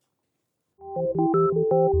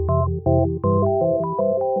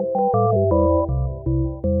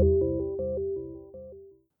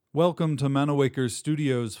Welcome to Manawaker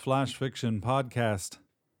Studios Flash Fiction Podcast.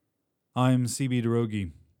 I'm CB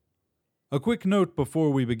Derogi. A quick note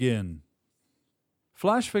before we begin.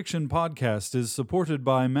 Flash Fiction Podcast is supported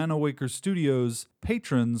by Manawaker Studios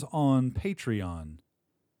patrons on Patreon.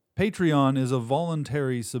 Patreon is a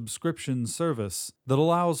voluntary subscription service that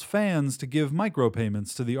allows fans to give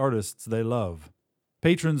micropayments to the artists they love.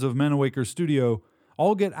 Patrons of Manawaker Studio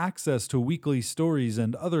all get access to weekly stories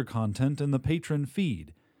and other content in the patron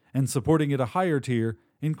feed, and supporting at a higher tier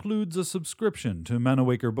includes a subscription to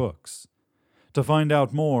Manawaker Books. To find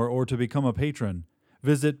out more or to become a patron,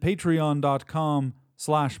 visit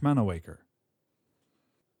patreon.com/Manawaker.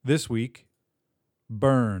 This week,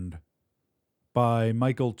 Burned by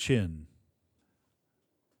Michael Chin.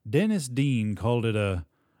 Dennis Dean called it a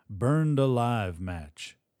burned alive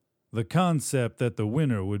match. The concept that the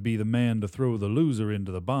winner would be the man to throw the loser into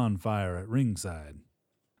the bonfire at ringside.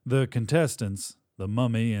 The contestants, the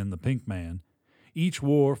Mummy and the Pink Man, each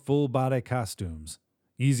wore full-body costumes,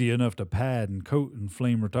 easy enough to pad and coat in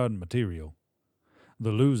flame-retardant material.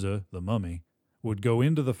 The loser, the Mummy, would go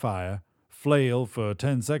into the fire, flail for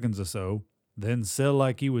 10 seconds or so, then sell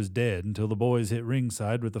like he was dead until the boys hit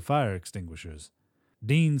ringside with the fire extinguishers.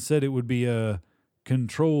 Dean said it would be a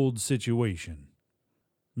controlled situation.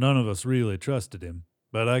 None of us really trusted him,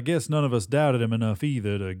 but I guess none of us doubted him enough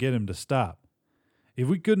either to get him to stop. If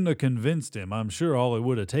we couldn't have convinced him, I'm sure all it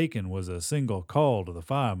would have taken was a single call to the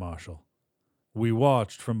fire marshal. We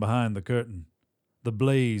watched from behind the curtain, the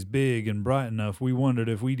blaze big and bright enough we wondered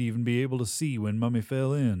if we'd even be able to see when Mummy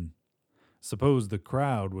fell in. Suppose the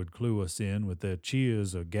crowd would clue us in with their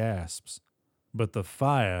cheers or gasps. But the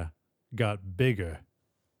fire got bigger.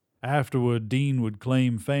 Afterward, Dean would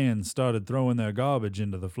claim fans started throwing their garbage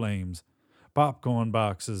into the flames, popcorn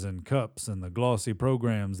boxes and cups and the glossy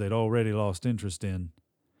programs they'd already lost interest in.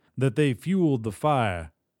 That they fueled the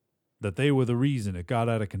fire, that they were the reason it got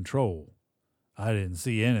out of control. I didn't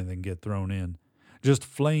see anything get thrown in, just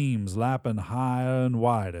flames lapping higher and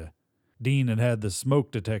wider. Dean had had the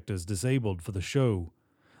smoke detectors disabled for the show.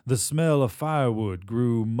 The smell of firewood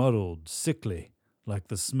grew muddled, sickly, like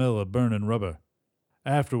the smell of burning rubber.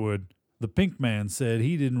 Afterward, the Pink Man said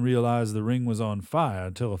he didn't realize the ring was on fire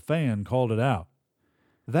until a fan called it out.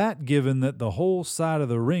 That, given that the whole side of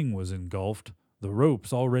the ring was engulfed, the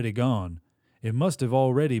ropes already gone, it must have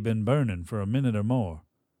already been burning for a minute or more.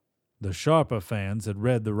 The sharper fans had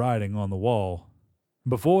read the writing on the wall.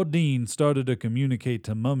 Before Dean started to communicate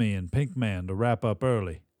to Mummy and Pink Man to wrap up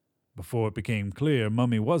early, before it became clear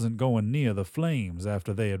Mummy wasn't going near the flames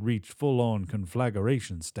after they had reached full-on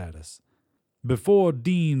conflagration status, before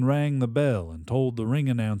Dean rang the bell and told the ring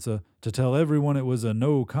announcer to tell everyone it was a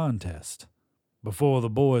no contest, before the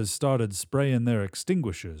boys started spraying their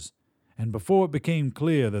extinguishers, and before it became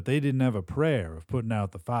clear that they didn't have a prayer of putting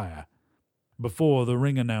out the fire, before the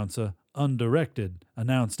ring announcer, undirected,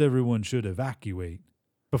 announced everyone should evacuate,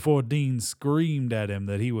 before Dean screamed at him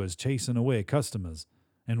that he was chasing away customers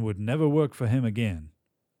and would never work for him again,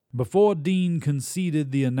 before Dean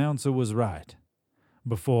conceded the announcer was right,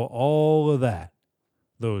 before all of that,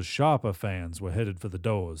 those sharper fans were headed for the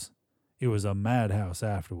doors. It was a madhouse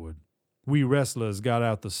afterward. We wrestlers got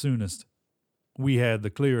out the soonest. We had the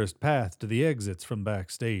clearest path to the exits from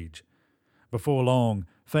backstage. Before long,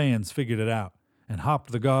 fans figured it out and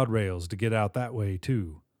hopped the guardrails to get out that way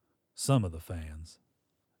too. Some of the fans.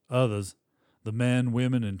 Others, the men,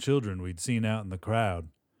 women, and children we'd seen out in the crowd,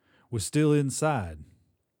 were still inside.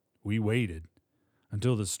 We waited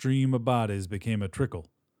until the stream of bodies became a trickle,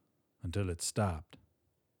 until it stopped.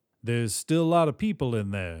 "There's still a lot of people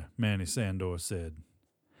in there," Manny Sandor said.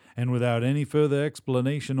 And without any further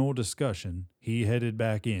explanation or discussion, he headed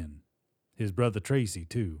back in. His brother Tracy,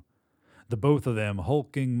 too. The both of them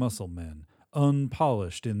hulking muscle men,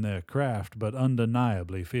 unpolished in their craft but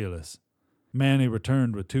undeniably fearless. Manny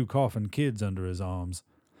returned with 2 coughing kids under his arms.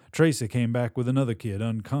 Tracy came back with another kid,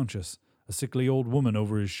 unconscious, a sickly old woman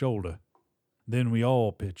over his shoulder. Then we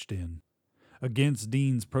all pitched in, against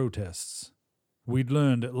Dean's protests. We'd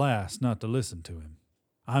learned at last not to listen to him.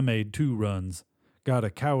 I made 2 runs, got a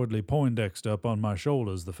cowardly Poindexter up on my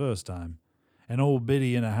shoulders the first time, and old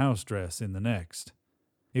Biddy in a house dress in the next.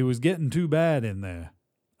 It was getting too bad in there.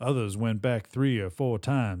 Others went back 3 or 4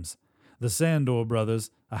 times. The Sandor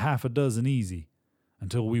brothers, a half a dozen easy,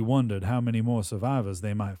 until we wondered how many more survivors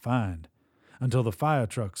they might find, until the fire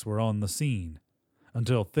trucks were on the scene,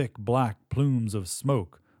 until thick black plumes of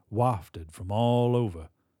smoke wafted from all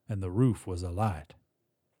over, and the roof was alight.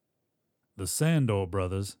 The Sandor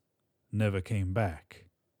brothers never came back.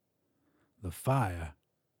 The fire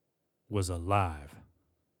was alive.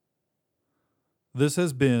 This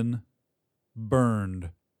has been Burned,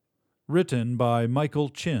 written by Michael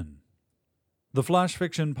Chin. The Flash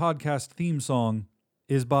Fiction Podcast theme song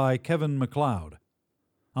is by Kevin MacLeod.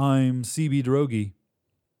 I'm CB Droege.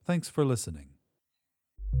 Thanks for listening.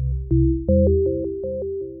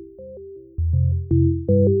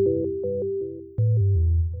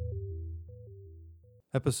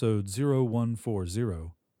 Episode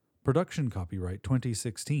 0140. Production copyright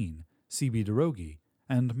 2016. CB Droege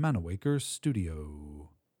and Manawaker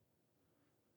Studio.